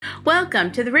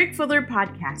Welcome to the Rick Fuller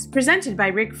Podcast, presented by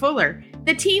Rick Fuller,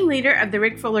 the team leader of the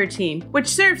Rick Fuller team, which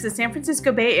serves the San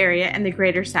Francisco Bay Area and the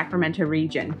greater Sacramento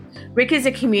region. Rick is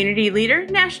a community leader,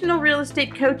 national real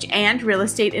estate coach, and real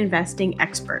estate investing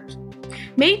expert.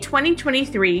 May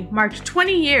 2023 marked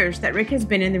 20 years that Rick has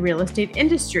been in the real estate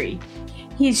industry.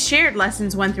 He's shared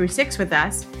lessons 1 through 6 with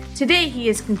us. Today, he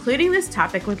is concluding this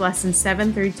topic with lessons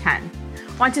 7 through 10.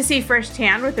 Want to see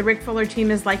firsthand what the Rick Fuller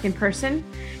team is like in person?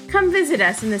 Come visit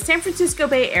us in the San Francisco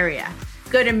Bay Area.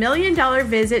 Go to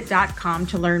milliondollarvisit.com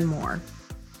to learn more.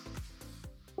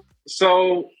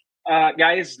 So,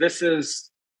 guys, this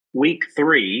is week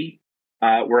 3,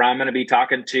 where I'm going to be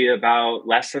talking to you about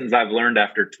lessons I've learned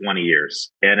after 20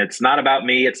 years. And it's not about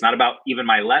me. It's not about even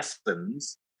my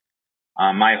lessons.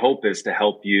 My hope is to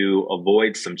help you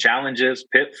avoid some challenges,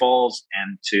 pitfalls,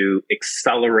 and to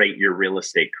accelerate your real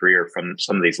estate career from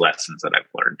some of these lessons that I've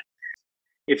learned.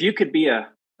 If you could be a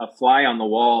fly on the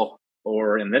wall,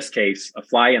 or in this case, a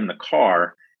fly in the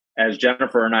car, as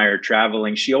Jennifer and I are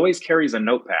traveling, she always carries a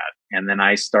notepad. And then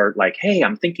I start like, hey,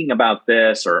 I'm thinking about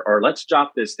this, or let's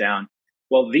jot this down.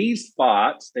 Well, these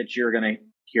thoughts that you're going to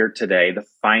hear today, the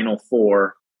final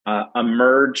 4,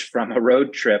 emerge from a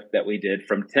road trip that we did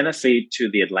from Tennessee to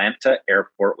the Atlanta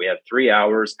airport. We had 3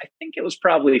 hours. I think it was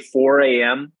probably 4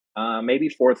 a.m., maybe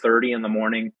 4:30 in the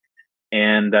morning.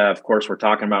 And of course, we're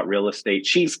talking about real estate.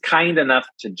 She's kind enough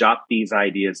to jot these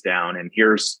ideas down. And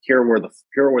here were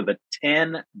the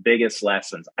 10 biggest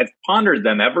lessons. I've pondered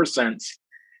them ever since.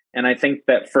 And I think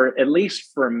that at least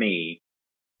for me,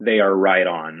 they are right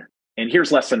on. And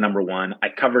here's lesson number 1. I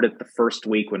covered it the first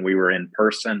week when we were in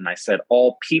person. And I said,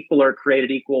 all people are created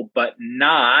equal, but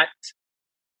not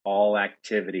all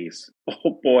activities.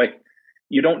 Oh boy,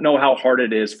 you don't know how hard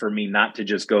it is for me not to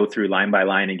just go through line by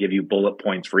line and give you bullet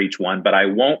points for each one, but I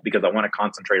won't because I want to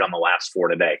concentrate on the last 4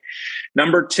 today.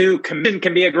 Number 2, commitment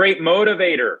can be a great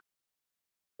motivator,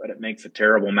 but it makes a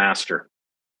terrible master.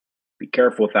 Be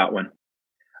careful with that one.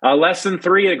 Lesson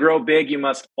 3, to grow big, you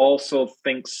must also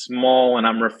think small. And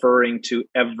I'm referring to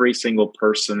every single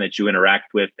person that you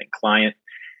interact with and client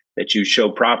that you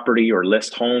show property or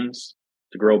list homes.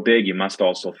 To grow big, you must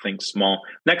also think small.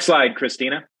 Next slide,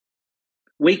 Christina.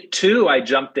 Week 2, I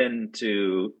jumped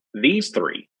into these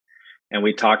 3 and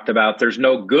we talked about there's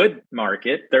no good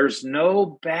market. There's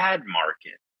no bad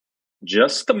market,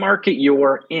 just the market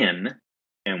you're in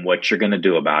and what you're going to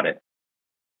do about it.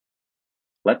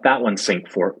 Let that one sink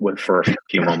for a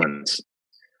few moments.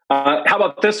 How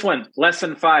about this one?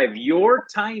 Lesson 5, your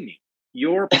timing,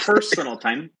 your personal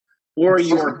time or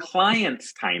your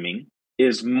client's timing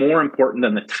is more important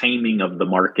than the timing of the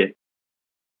market.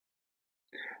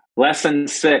 Lesson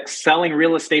 6, selling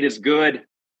real estate is good.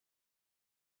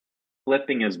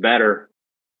 Flipping is better.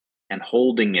 And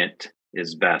holding it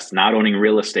is best. Not owning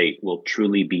real estate will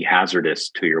truly be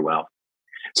hazardous to your wealth.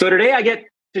 So today I get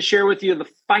to share with you the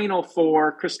final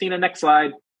 4. Christina, next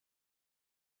slide.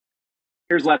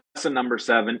 Here's lesson number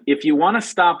 7. If you want to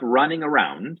stop running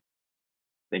around,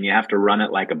 then you have to run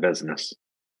it like a business.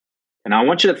 And I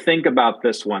want you to think about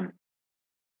this one.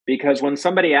 Because when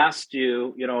somebody asks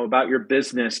you, about your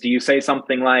business, do you say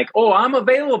something like, oh, I'm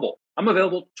available. I'm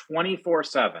available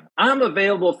 24/7. I'm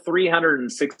available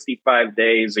 365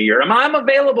 days a year. I'm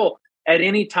available at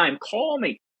any time. Call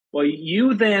me. Well,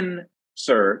 you then,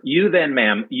 sir,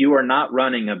 ma'am, you are not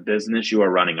running a business. You are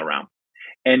running around.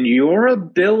 And your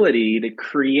ability to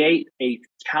create a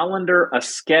calendar, a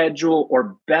schedule,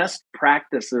 or best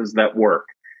practices that work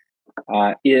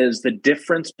is the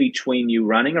difference between you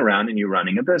running around and you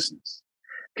running a business.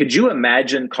 Could you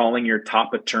imagine calling your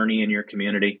top attorney in your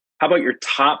community? How about your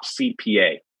top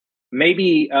CPA?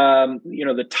 Maybe,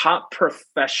 the top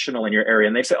professional in your area.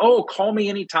 And they say, oh, call me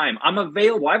anytime. I'm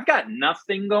available. I've got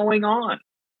nothing going on.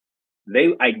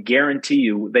 I guarantee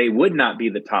you, they would not be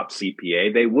the top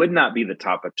CPA. They would not be the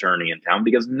top attorney in town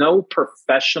because no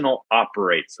professional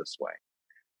operates this way.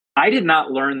 I did not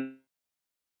learn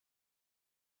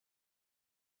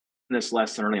this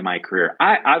lesson early in my career.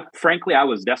 Frankly, I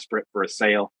was desperate for a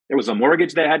sale. There was a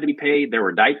mortgage that had to be paid. There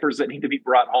were diapers that needed to be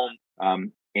brought home.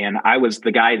 And I was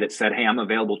the guy that said, hey, I'm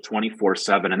available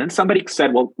 24/7. And then somebody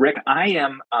said, well, Rick, I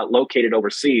am located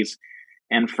overseas.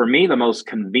 And for me, the most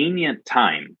convenient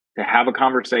time to have a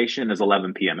conversation is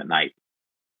 11 p.m. at night.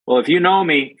 Well, if you know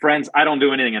me, friends, I don't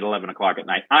do anything at 11 o'clock at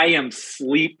night. I am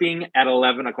sleeping at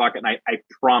 11 o'clock at night. I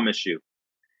promise you.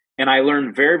 And I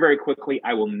learned very, very quickly,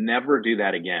 I will never do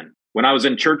that again. When I was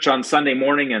in church on Sunday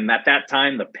morning, and at that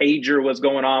time, the pager was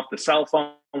going off, the cell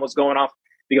phone was going off,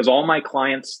 because all my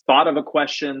clients thought of a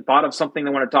question, thought of something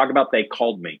they want to talk about, they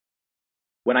called me.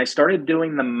 When I started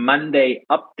doing the Monday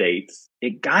updates,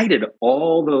 it guided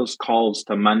all those calls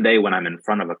to Monday when I'm in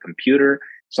front of a computer.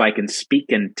 So I can speak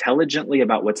intelligently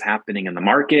about what's happening in the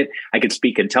market. I could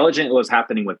speak intelligently what's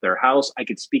happening with their house. I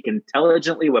could speak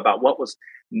intelligently about what was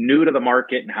new to the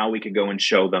market and how we could go and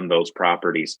show them those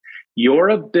properties. Your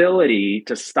ability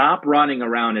to stop running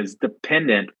around is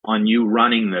dependent on you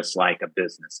running this like a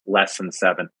business. Lesson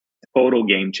 7, total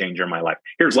game changer in my life.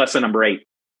 Here's lesson number 8.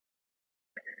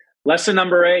 Lesson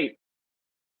number 8.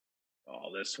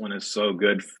 Oh, this one is so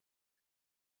good.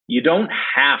 You don't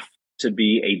have to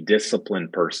be a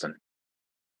disciplined person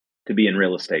to be in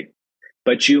real estate,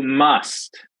 but you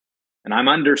must, and I'm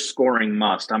underscoring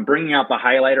must. I'm bringing out the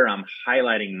highlighter. I'm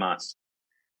highlighting must.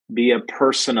 Be a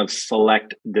person of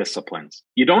select disciplines.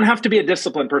 You don't have to be a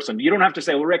disciplined person. You don't have to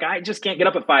say, well, Rick, I just can't get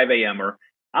up at 5 a.m. or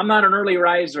I'm not an early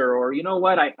riser, or you know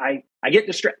what, I get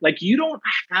distracted. Like, you don't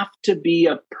have to be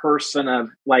a person of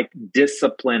like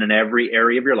discipline in every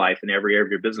area of your life and every area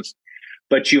of your business,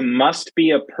 but you must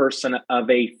be a person of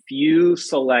a few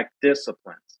select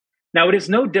disciplines. Now, it is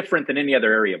no different than any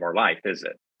other area of our life, is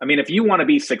it? I mean, if you want to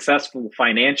be successful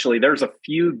financially, there's a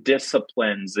few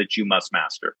disciplines that you must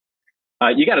master.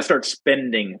 You got to start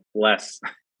spending less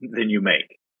than you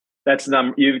make.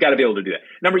 You've got to be able to do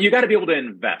that. You got to be able to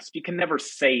invest. You can never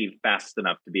save fast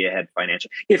enough to be ahead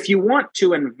financially. If you want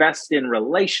to invest in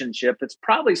relationship, it's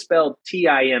probably spelled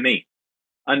TIME.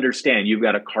 Understand, you've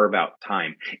got to carve out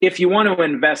time. If you want to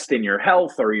invest in your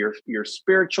health or your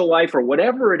spiritual life or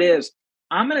whatever it is,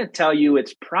 I'm going to tell you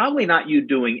it's probably not you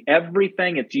doing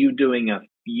everything. It's you doing a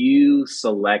few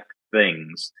select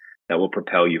things that will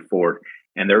propel you forward.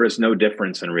 And there is no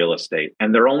difference in real estate.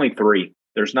 And there are only 3.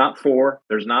 There's not 4.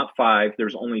 There's not 5.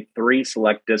 There's only 3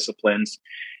 select disciplines.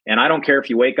 And I don't care if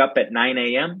you wake up at 9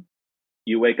 a.m.,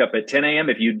 you wake up at 10 a.m.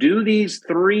 If you do these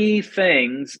 3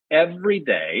 things every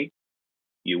day,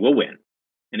 you will win.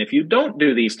 And if you don't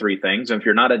do these 3 things, and if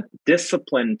you're not a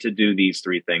discipline to do these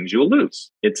 3 things, you will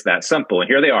lose. It's that simple. And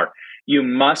here they are. You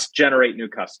must generate new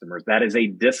customers. That is a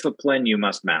discipline you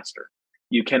must master.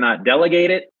 You cannot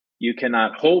delegate it. You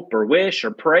cannot hope or wish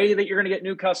or pray that you're going to get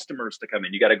new customers to come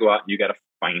in. You got to go out and you got to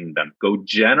find them. Go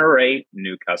generate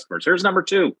new customers. Here's number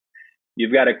 2.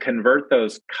 You've got to convert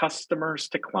those customers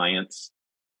to clients,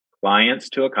 clients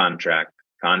to a contract,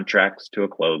 contracts to a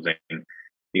closing.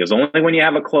 Because only when you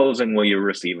have a closing will you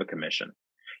receive a commission.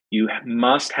 You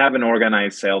must have an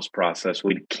organized sales process.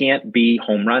 We can't be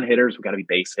home run hitters. We've got to be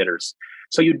base hitters.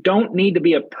 So you don't need to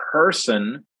be a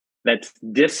person that's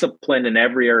disciplined in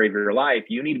every area of your life.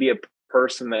 You need to be a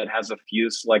person that has a few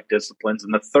select disciplines.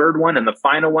 And the third one and the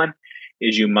final one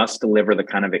is you must deliver the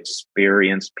kind of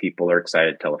experience people are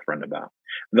excited to tell a friend about.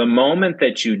 The moment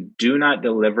that you do not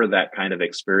deliver that kind of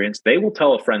experience, they will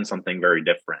tell a friend something very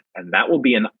different. And that will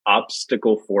be an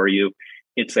obstacle for you.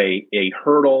 It's a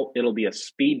hurdle. It'll be a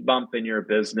speed bump in your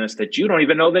business that you don't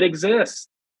even know that exists.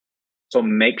 So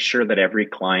make sure that every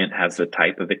client has the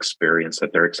type of experience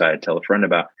that they're excited to tell a friend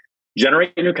about.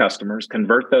 Generate new customers,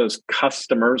 convert those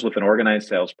customers with an organized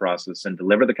sales process, and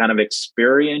deliver the kind of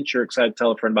experience you're excited to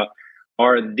tell a friend about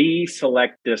are the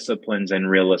select disciplines in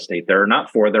real estate. There are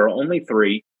not 4, there are only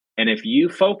 3. And if you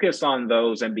focus on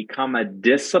those and become a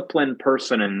disciplined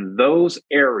person in those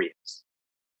areas,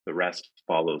 the rest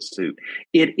follows suit.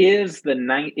 It is the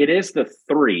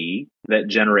 3 that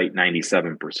generate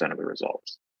 97% of the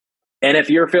results. And if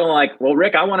you're feeling like, well,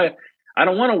 Rick, I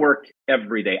don't want to work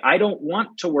every day. I don't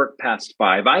want to work past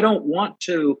 5. I want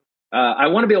to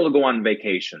be able to go on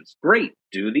vacations. Great.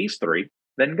 Do these 3,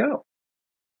 then go.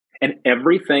 And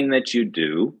everything that you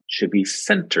do should be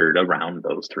centered around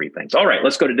those 3 things. All right,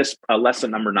 let's go to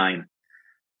lesson number 9.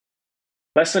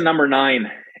 Lesson number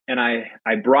 9, and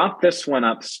I brought this one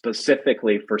up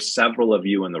specifically for several of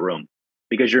you in the room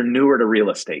because you're newer to real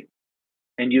estate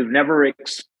and you've never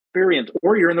experienced,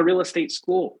 or you're in the real estate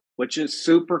school, which is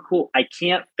super cool. I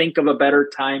can't think of a better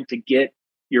time to get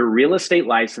your real estate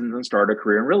license and start a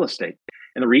career in real estate.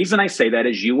 And the reason I say that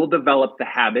is you will develop the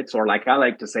habits, or like I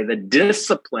like to say, the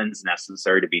disciplines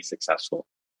necessary to be successful.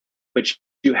 But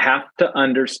you have to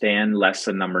understand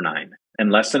lesson number 9.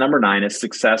 And lesson number 9 is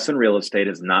success in real estate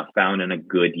is not found in a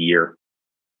good year.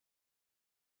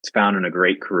 It's found in a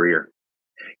great career.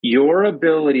 Your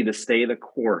ability to stay the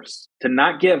course, to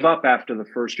not give up after the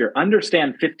first year.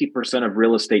 Understand 50% of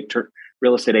real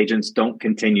estate agents don't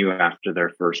continue after their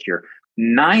first year.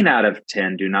 9 out of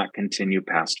 10 do not continue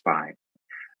past 5.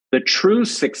 The true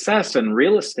success in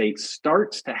real estate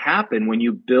starts to happen when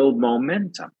you build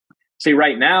momentum. See,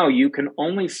 right now, you can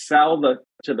only sell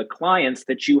to the clients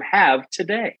that you have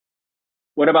today.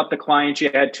 What about the clients you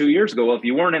had 2 years ago? Well, if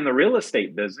you weren't in the real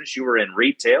estate business, you were in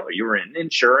retail, or you were in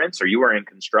insurance, or you were in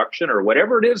construction, or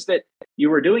whatever it is that you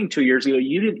were doing 2 years ago,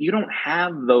 you don't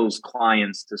have those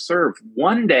clients to serve.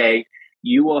 One day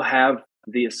you will have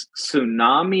this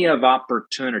tsunami of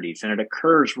opportunities, and it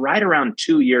occurs right around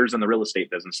 2 years in the real estate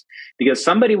business, because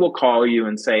somebody will call you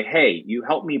and say, hey, you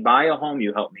helped me buy a home,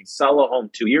 you helped me sell a home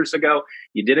 2 years ago,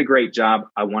 you did a great job,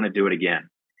 I want to do it again.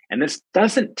 And this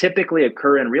doesn't typically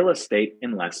occur in real estate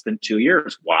in less than 2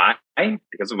 years. Why?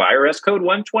 Because of IRS Code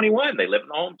 121. They live in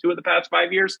the home 2 of the past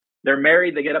 5 years. They're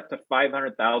married. They get up to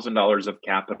 $500,000 of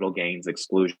capital gains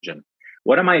exclusion.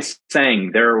 What am I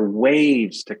saying? There are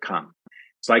waves to come.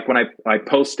 It's like when I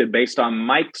posted based on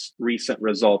Mike's recent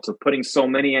results of putting so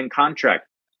many in contract.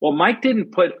 Well, Mike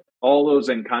didn't put all those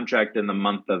in contract in the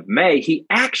month of May. He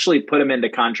actually put them into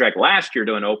contract last year,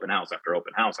 doing open house after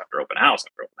open house after open house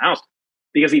after open house,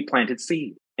 because he planted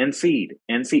seed and seed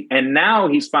and seed. And now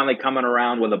he's finally coming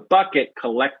around with a bucket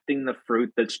collecting the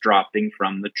fruit that's dropping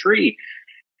from the tree.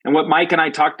 And what Mike and I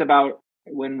talked about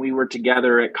when we were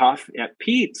together at coffee at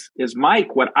Pete's is,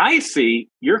 Mike, what I see,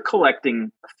 you're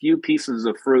collecting a few pieces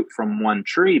of fruit from one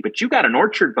tree, but you got an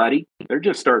orchard, buddy. They're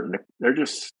just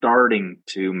starting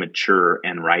to mature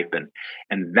and ripen.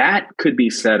 And that could be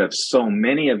said of so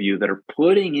many of you that are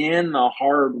putting in the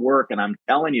hard work. And I'm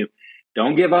telling you,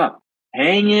 don't give up.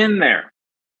 Hang in there,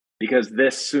 because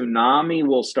this tsunami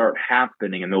will start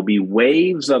happening, and there'll be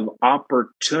waves of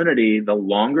opportunity. The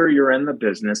longer you're in the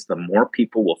business, the more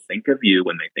people will think of you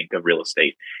when they think of real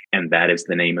estate. And that is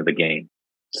the name of the game.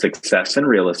 Success in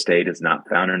real estate is not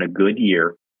found in a good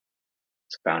year.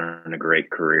 It's found in a great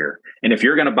career. And if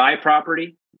you're going to buy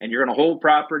property and you're going to hold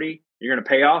property, you're going to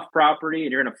pay off property,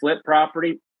 and you're going to flip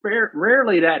property,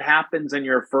 rarely that happens in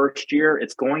your first year.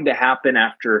 It's going to happen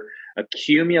after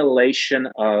accumulation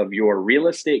of your real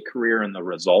estate career and the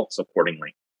results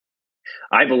accordingly.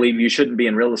 I believe you shouldn't be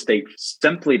in real estate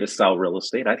simply to sell real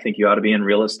estate. I think you ought to be in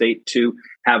real estate to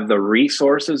have the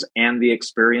resources and the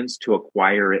experience to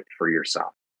acquire it for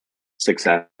yourself.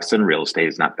 Success in real estate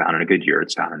is not found in a good year.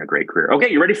 It's found in a great career.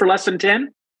 Okay, you ready for lesson 10?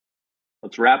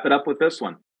 Let's wrap it up with this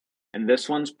one. And this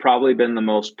one's probably been the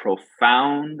most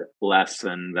profound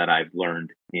lesson that I've learned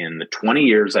in the 20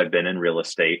 years I've been in real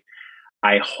estate.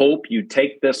 I hope you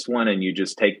take this one and you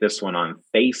just take this one on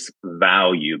face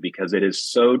value, because it is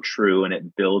so true and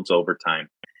it builds over time.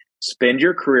 Spend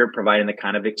your career providing the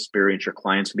kind of experience your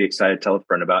clients will be excited to tell a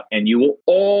friend about, and you will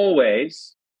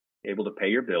always be able to pay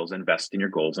your bills, invest in your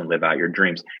goals, and live out your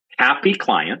dreams. Happy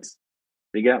clients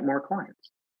beget more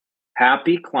clients.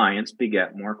 Happy clients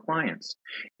beget more clients.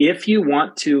 If you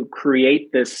want to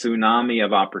create this tsunami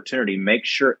of opportunity, make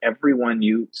sure everyone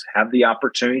you have the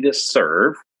opportunity to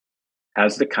serve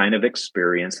has the kind of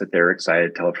experience that they're excited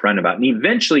to tell a friend about. And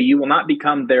eventually you will not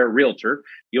become their realtor.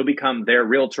 You'll become their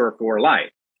realtor for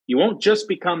life. You won't just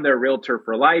become their realtor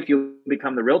for life. You'll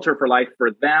become the realtor for life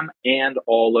for them and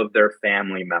all of their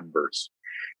family members.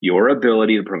 Your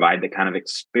ability to provide the kind of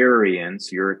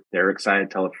experience they're excited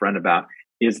to tell a friend about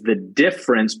is the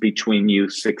difference between you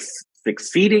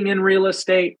succeeding in real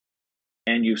estate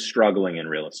and you struggling in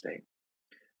real estate.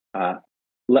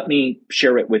 Let me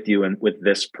share it with you and with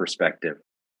this perspective.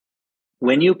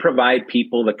 When you provide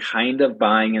people the kind of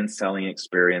buying and selling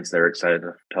experience they're excited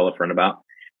to tell a friend about,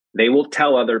 they will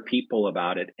tell other people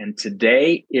about it. And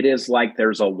today it is like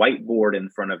there's a whiteboard in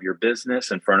front of your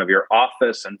business, in front of your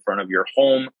office, in front of your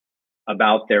home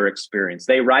about their experience.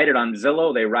 They write it on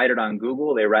Zillow, they write it on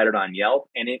Google, they write it on Yelp.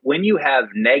 And when you have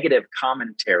negative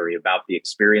commentary about the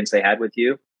experience they had with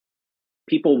you,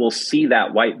 people will see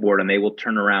that whiteboard and they will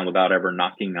turn around without ever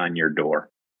knocking on your door.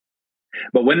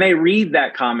 But when they read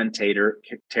that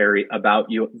commentary about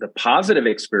you, the positive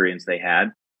experience they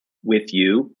had with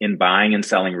you in buying and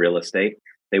selling real estate,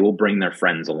 they will bring their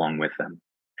friends along with them.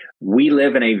 We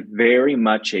live in a very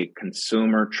much a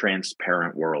consumer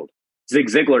transparent world. Zig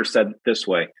Ziglar said it this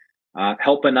way,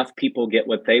 help enough people get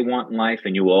what they want in life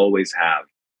and you will always have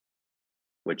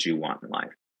what you want in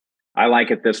life. I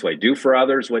like it this way. Do for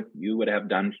others what you would have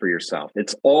done for yourself.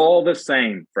 It's all the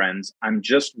same, friends. I'm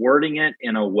just wording it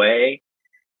in a way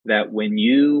that when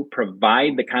you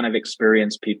provide the kind of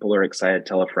experience people are excited to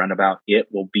tell a friend about, it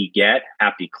will beget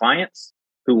happy clients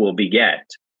who will beget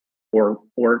or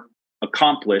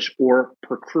accomplish or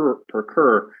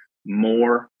procure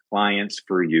more clients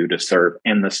for you to serve.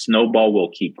 And the snowball will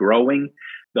keep growing.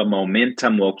 The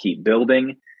momentum will keep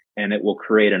building, and it will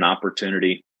create an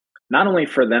opportunity not only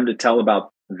for them to tell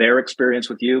about their experience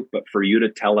with you, but for you to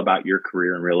tell about your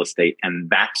career in real estate. And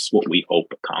that's what we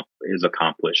hope is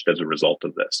accomplished as a result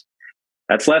of this.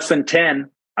 That's lesson 10.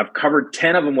 I've covered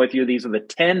 10 of them with you. These are the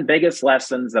 10 biggest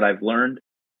lessons that I've learned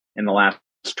in the last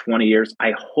 20 years.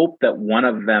 I hope that one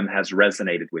of them has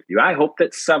resonated with you. I hope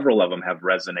that several of them have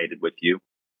resonated with you.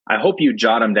 I hope you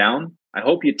jot them down. I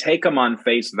hope you take them on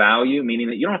face value, meaning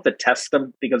that you don't have to test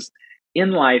them, because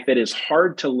in life, it is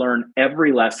hard to learn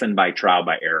every lesson by trial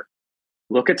by error.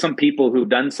 Look at some people who've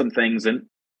done some things and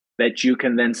that you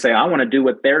can then say, I want to do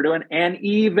what they're doing, and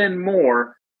even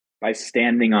more by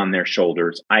standing on their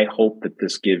shoulders. I hope that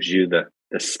this gives you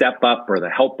the step up or the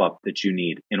help up that you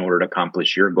need in order to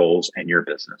accomplish your goals and your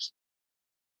business.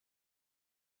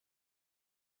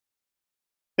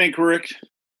 Thank you, Rick.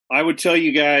 I would tell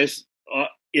you guys,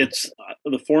 it's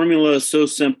the formula is so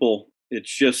simple.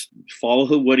 It's just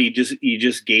follow what he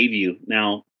just gave you.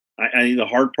 Now, I the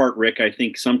hard part, Rick, I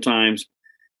think sometimes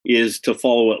is to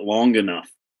follow it long enough,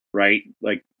 right?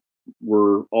 Like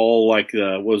we're all like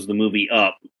was the movie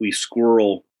Up? We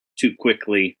squirrel too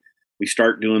quickly. We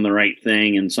start doing the right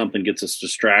thing and something gets us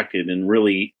distracted. And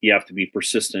really, you have to be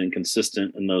persistent and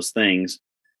consistent in those things.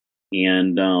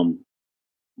 And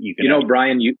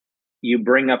Brian, you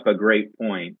bring up a great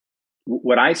point.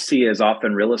 What I see is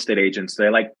often real estate agents,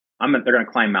 they're going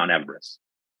to climb Mount Everest,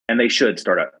 and they should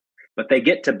start up, but they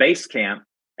get to base camp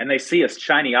and they see a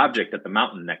shiny object at the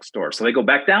mountain next door. So they go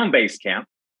back down base camp,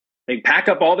 they pack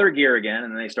up all their gear again,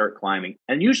 and then they start climbing.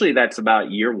 And usually that's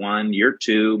about year 1, year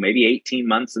 2, maybe 18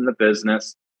 months in the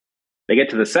business. They get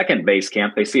to the second base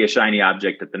camp, they see a shiny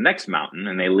object at the next mountain,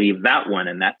 and they leave that one.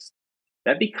 And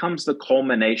that becomes the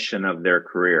culmination of their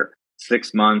career.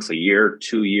 6 months, a year,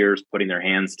 2 years, putting their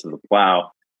hands to the plow,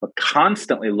 but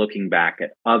constantly looking back at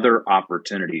other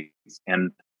opportunities. And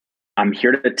I'm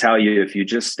here to tell you, if you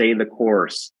just stay the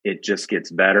course, it just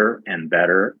gets better and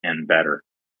better and better.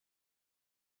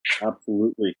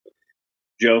 Absolutely.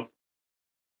 Joe?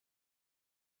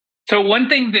 So one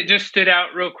thing that just stood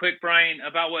out real quick, Brian,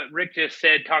 about what Rick just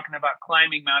said, talking about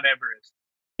climbing Mount Everest.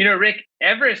 Rick,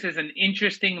 Everest is an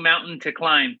interesting mountain to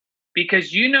climb,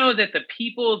 because you know that the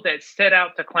people that set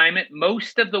out to climb it,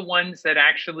 most of the ones that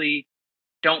actually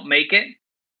don't make it,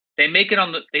 they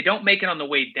don't make it on the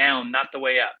way down, not the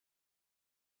way up.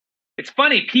 It's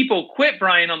funny, people quit,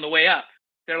 Brian, on the way up.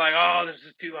 They're like, oh, this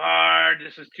is too hard,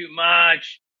 this is too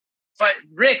much. But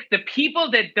Rick, the people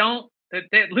that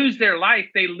lose their life,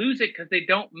 they lose it because they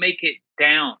don't make it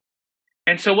down.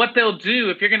 And so what they'll do,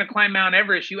 if you're going to climb Mount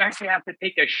Everest, you actually have to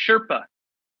take a Sherpa,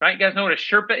 right? You guys know what a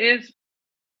Sherpa is?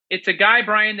 It's a guy,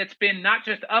 Brian, that's been not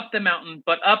just up the mountain,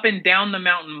 but up and down the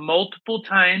mountain multiple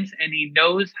times, and he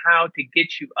knows how to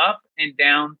get you up and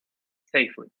down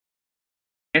safely.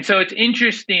 And so it's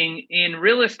interesting in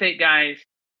real estate, guys,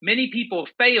 many people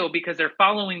fail because they're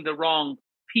following the wrong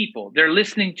people. They're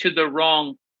listening to the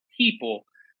wrong people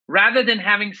rather than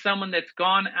having someone that's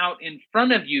gone out in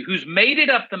front of you who's made it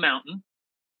up the mountain.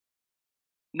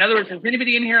 In other words, does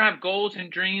anybody in here have goals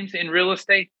and dreams in real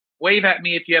estate? Wave at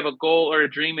me if you have a goal or a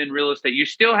dream in real estate. You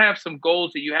still have some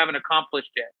goals that you haven't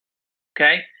accomplished yet.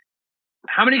 Okay?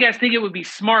 How many of you guys think it would be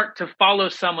smart to follow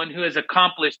someone who has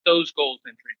accomplished those goals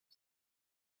and dreams?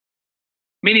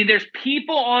 Meaning there's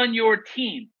people on your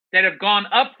team that have gone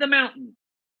up the mountain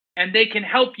and they can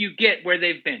help you get where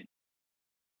they've been.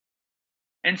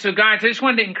 And so, guys, I just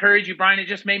wanted to encourage you, Brian. It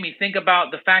just made me think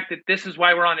about the fact that this is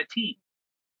why we're on a team,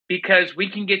 because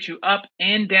we can get you up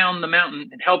and down the mountain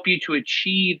and help you to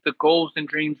achieve the goals and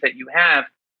dreams that you have,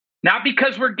 not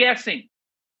because we're guessing.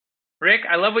 Rick,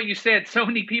 I love what you said. So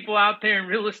many people out there in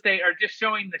real estate are just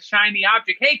showing the shiny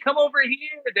object. Hey, come over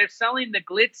here. They're selling the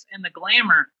glitz and the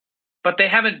glamour, but they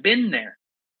haven't been there.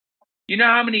 You know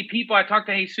how many people, I talked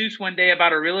to Jesus one day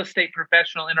about a real estate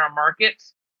professional in our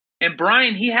markets. And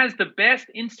Brian, he has the best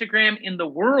Instagram in the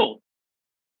world,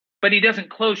 but he doesn't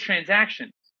close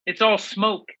transactions. It's all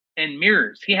smoke and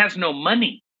mirrors. He has no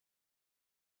money,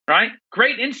 right?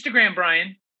 Great Instagram,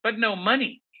 Brian, but no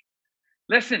money.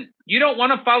 Listen, you don't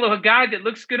want to follow a guy that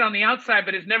looks good on the outside,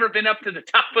 but has never been up to the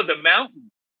top of the mountain.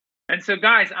 And so,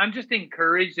 guys, I'm just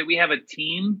encouraged that we have a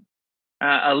team,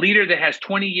 a leader that has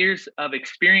 20 years of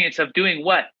experience of doing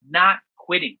what? Not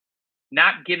quitting,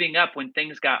 not giving up when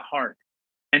things got hard.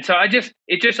 And so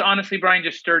it just honestly, Brian,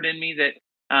 just stirred in me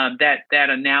that that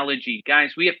analogy.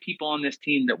 Guys, we have people on this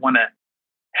team that want to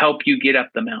help you get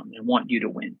up the mountain and want you to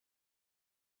win.